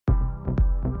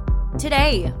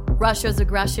Today, Russia's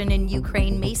aggression in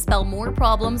Ukraine may spell more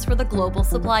problems for the global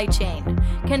supply chain.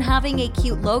 Can having a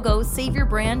cute logo save your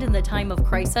brand in the time of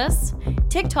crisis?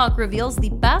 TikTok reveals the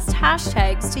best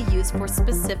hashtags to use for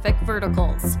specific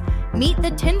verticals. Meet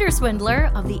the Tinder swindler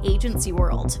of the agency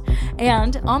world.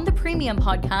 And on the Premium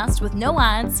podcast with no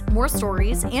ads, more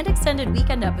stories, and extended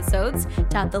weekend episodes,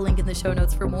 tap the link in the show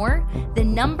notes for more. The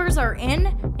numbers are in,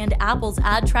 and Apple's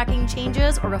ad tracking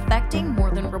changes are affecting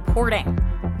more than reporting.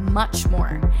 Much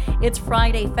more. It's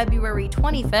Friday, February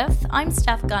 25th. I'm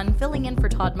Steph Gunn, filling in for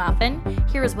Todd Maffin.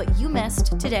 Here is what you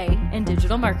missed today in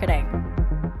digital marketing.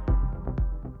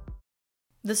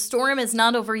 The storm is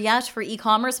not over yet for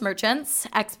e-commerce merchants.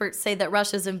 Experts say that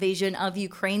Russia's invasion of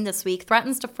Ukraine this week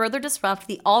threatens to further disrupt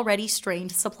the already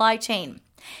strained supply chain.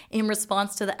 In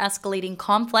response to the escalating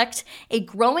conflict, a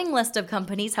growing list of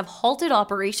companies have halted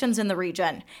operations in the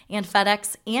region, and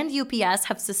FedEx and UPS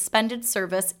have suspended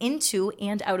service into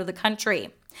and out of the country.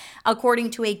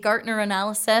 According to a Gartner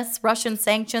analysis, Russian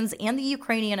sanctions and the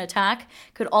Ukrainian attack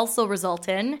could also result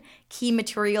in key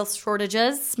material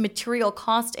shortages, material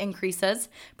cost increases,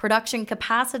 production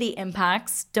capacity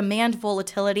impacts, demand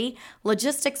volatility,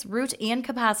 logistics route and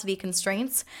capacity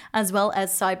constraints, as well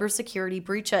as cybersecurity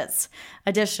breaches.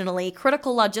 Additionally,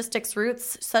 critical logistics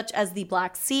routes such as the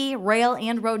Black Sea, rail,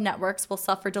 and road networks will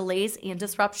suffer delays and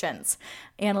disruptions.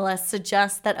 Analysts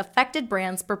suggest that affected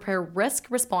brands prepare risk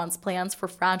response plans for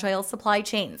fragile supply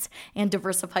chains and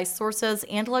diversify sources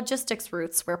and logistics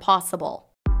routes where possible.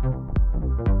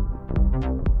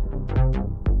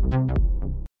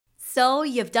 So,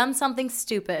 you've done something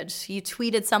stupid. You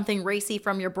tweeted something racy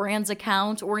from your brand's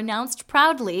account or announced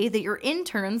proudly that your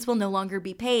interns will no longer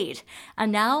be paid.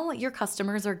 And now your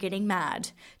customers are getting mad.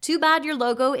 Too bad your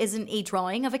logo isn't a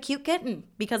drawing of a cute kitten,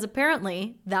 because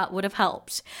apparently that would have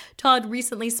helped. Todd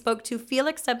recently spoke to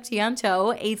Felix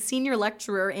Septiento, a senior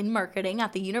lecturer in marketing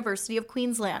at the University of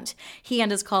Queensland. He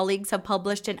and his colleagues have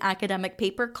published an academic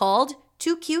paper called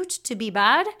Too Cute to Be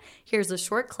Bad. Here's a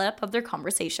short clip of their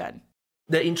conversation.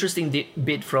 The interesting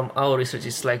bit from our research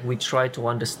is we try to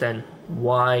understand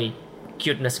why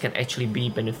cuteness can actually be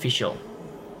beneficial.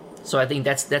 So I think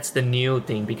that's the new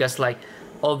thing, because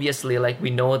obviously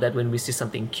we know that when we see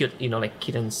something cute, like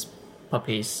kittens,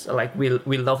 puppies,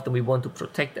 we love them, we want to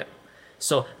protect them.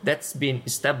 So that's been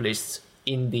established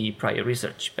in the prior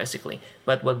research basically.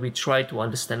 But what we try to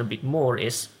understand a bit more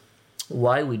is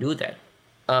why we do that.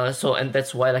 And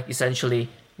that's why essentially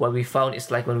what we found is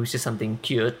when we see something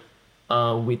cute,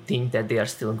 we think that they are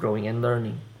still growing and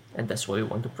learning, and that's why we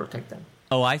want to protect them.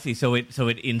 Oh, I see. So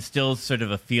it instills sort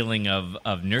of a feeling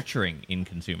of nurturing in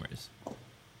consumers.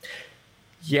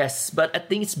 Yes, but I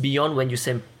think it's beyond when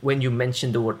you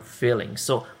mention the word feeling.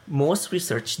 So most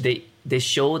research they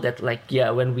show that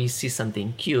when we see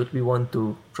something cute, we want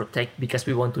to protect because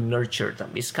we want to nurture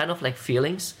them. It's kind of like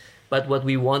feelings, but what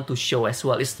we want to show as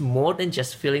well is more than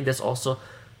just feeling. There's also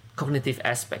cognitive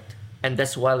aspect. And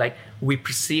that's why we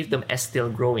perceive them as still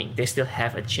growing. They still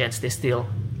have a chance. They're still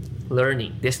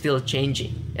learning. They're still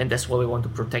changing. And that's why we want to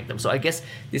protect them. So I guess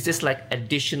this is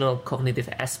additional cognitive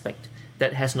aspect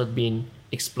that has not been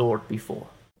explored before.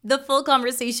 The full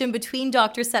conversation between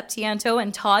Dr. Septiento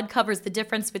and Todd covers the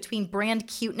difference between brand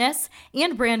cuteness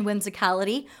and brand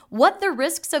whimsicality, what the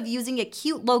risks of using a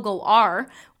cute logo are,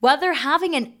 whether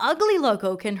having an ugly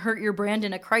logo can hurt your brand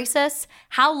in a crisis,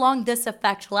 how long this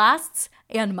effect lasts,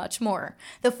 and much more.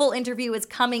 The full interview is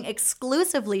coming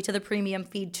exclusively to the Premium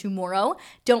feed tomorrow.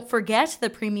 Don't forget, the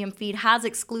Premium feed has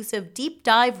exclusive deep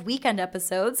dive weekend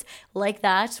episodes like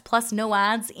that, plus no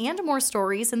ads and more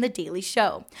stories in the daily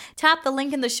show. Tap the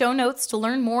link in the show notes to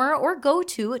learn more or go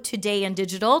to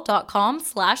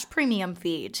todayindigital.com/premium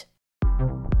feed.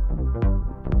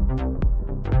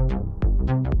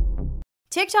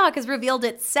 TikTok has revealed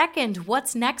its second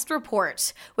What's Next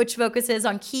report, which focuses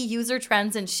on key user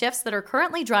trends and shifts that are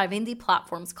currently driving the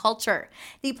platform's culture.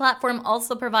 The platform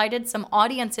also provided some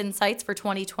audience insights for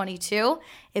 2022.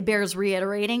 It bears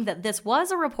reiterating that this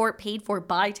was a report paid for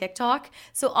by TikTok,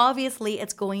 so obviously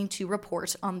it's going to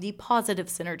report on the positive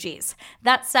synergies.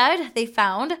 That said, they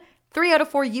found 3 out of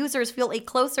 4 users feel a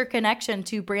closer connection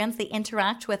to brands they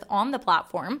interact with on the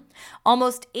platform.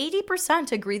 Almost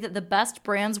 80% agree that the best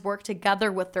brands work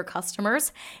together with their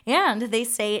customers, and they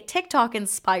say TikTok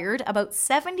inspired about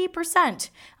 70%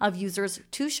 of users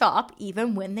to shop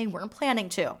even when they weren't planning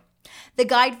to. The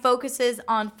guide focuses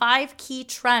on 5 key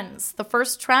trends. The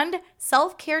first trend,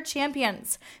 self-care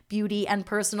champions. Beauty and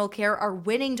personal care are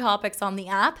winning topics on the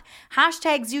app.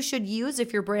 Hashtags you should use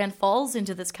if your brand falls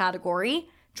into this category: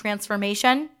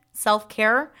 transformation,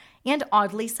 self-care, and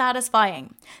oddly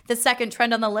satisfying. The second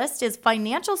trend on the list is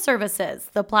financial services.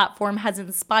 The platform has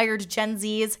inspired Gen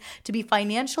Zs to be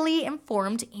financially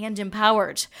informed and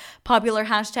empowered. Popular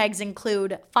hashtags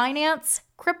include finance,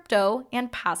 crypto,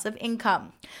 and passive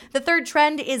income. The third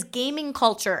trend is gaming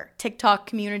culture. TikTok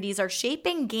communities are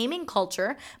shaping gaming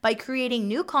culture by creating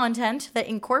new content that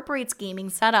incorporates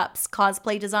gaming setups,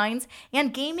 cosplay designs,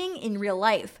 and gaming in real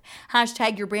life.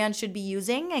 Hashtag your brand should be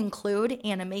using include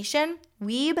animation,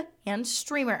 weeb, and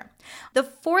streamer. The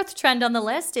fourth trend on the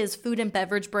list is food and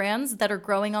beverage brands that are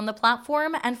growing on the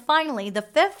platform. And finally, the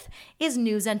fifth is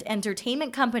news and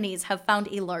entertainment companies have found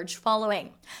a large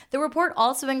following. The report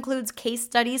also includes case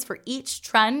studies for each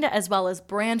trend as well as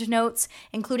brand notes,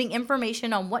 including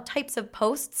information on what types of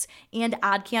posts and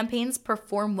ad campaigns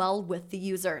perform well with the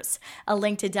users. A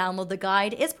link to download the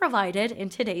guide is provided in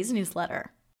today's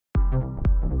newsletter.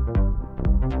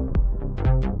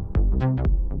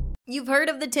 You've heard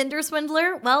of the Tinder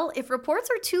swindler? Well, if reports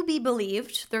are to be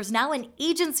believed, there's now an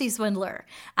agency swindler.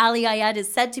 Ali Ayed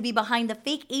is said to be behind the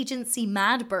fake agency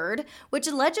Madbird, which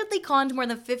allegedly conned more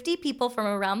than 50 people from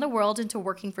around the world into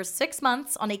working for 6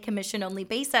 months on a commission-only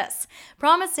basis,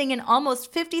 promising an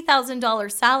almost $50,000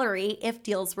 salary if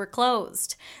deals were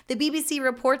closed. The BBC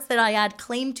reports that Ayed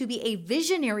claimed to be a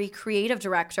visionary creative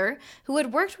director who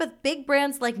had worked with big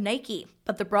brands like Nike,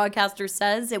 but the broadcaster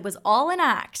says it was all an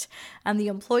act, and the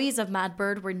employees of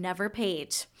Madbird were never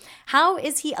paid. How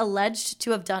is he alleged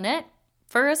to have done it?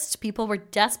 First, people were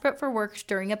desperate for work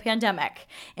during a pandemic.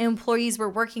 Employees were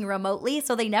working remotely,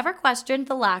 so they never questioned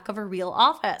the lack of a real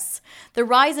office. The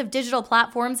rise of digital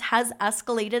platforms has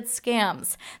escalated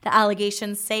scams. The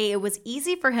allegations say it was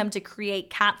easy for him to create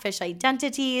catfish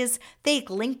identities, fake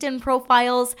LinkedIn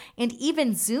profiles, and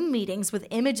even Zoom meetings with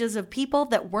images of people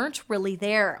that weren't really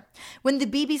there. When the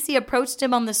BBC approached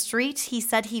him on the street, he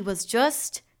said he was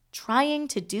just trying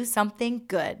to do something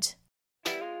good.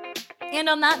 And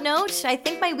on that note, I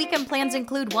think my weekend plans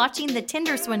include watching The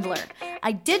Tinder Swindler.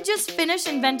 I did just finish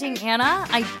Inventing Anna.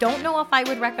 I don't know if I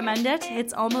would recommend it.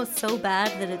 It's almost so bad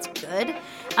that it's good.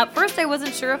 At first, I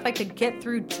wasn't sure if I could get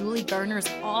through Julie Garner's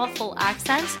awful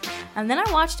accent. And then I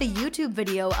watched a YouTube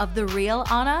video of the real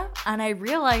Anna, and I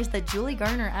realized that Julie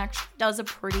Garner actually does a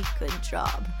pretty good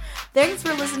job. Thanks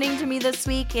for listening to me this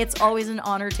week. It's always an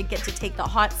honor to get to take the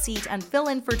hot seat and fill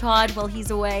in for Todd while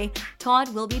he's away.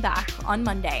 Todd will be back on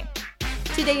Monday.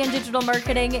 Today in Digital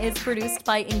Marketing is produced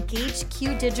by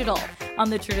EngageQ Digital on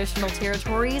the traditional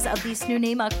territories of the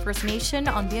Snuneymuxw First Nation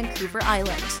on Vancouver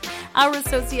Island. Our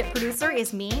associate producer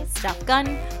is me, Steph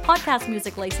Gunn, podcast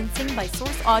music licensing by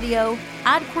Source Audio,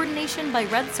 ad coordination by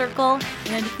Red Circle,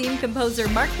 and theme composer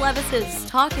Mark Levis's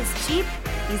Talk is Cheap,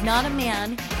 He's Not a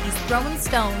Man, He's Throwing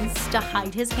Stones to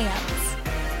Hide His Hands.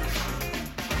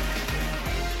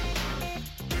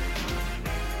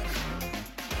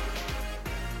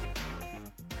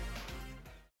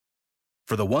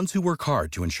 For the ones who work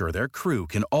hard to ensure their crew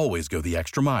can always go the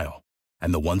extra mile,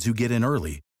 and the ones who get in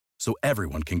early so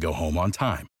everyone can go home on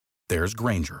time, there's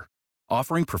Grainger,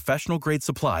 offering professional-grade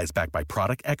supplies backed by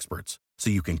product experts so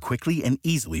you can quickly and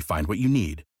easily find what you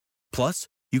need. Plus,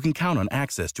 you can count on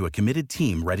access to a committed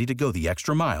team ready to go the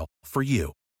extra mile for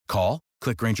you. Call,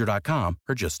 click Grainger.com,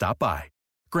 or just stop by.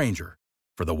 Grainger,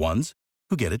 for the ones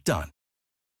who get it done.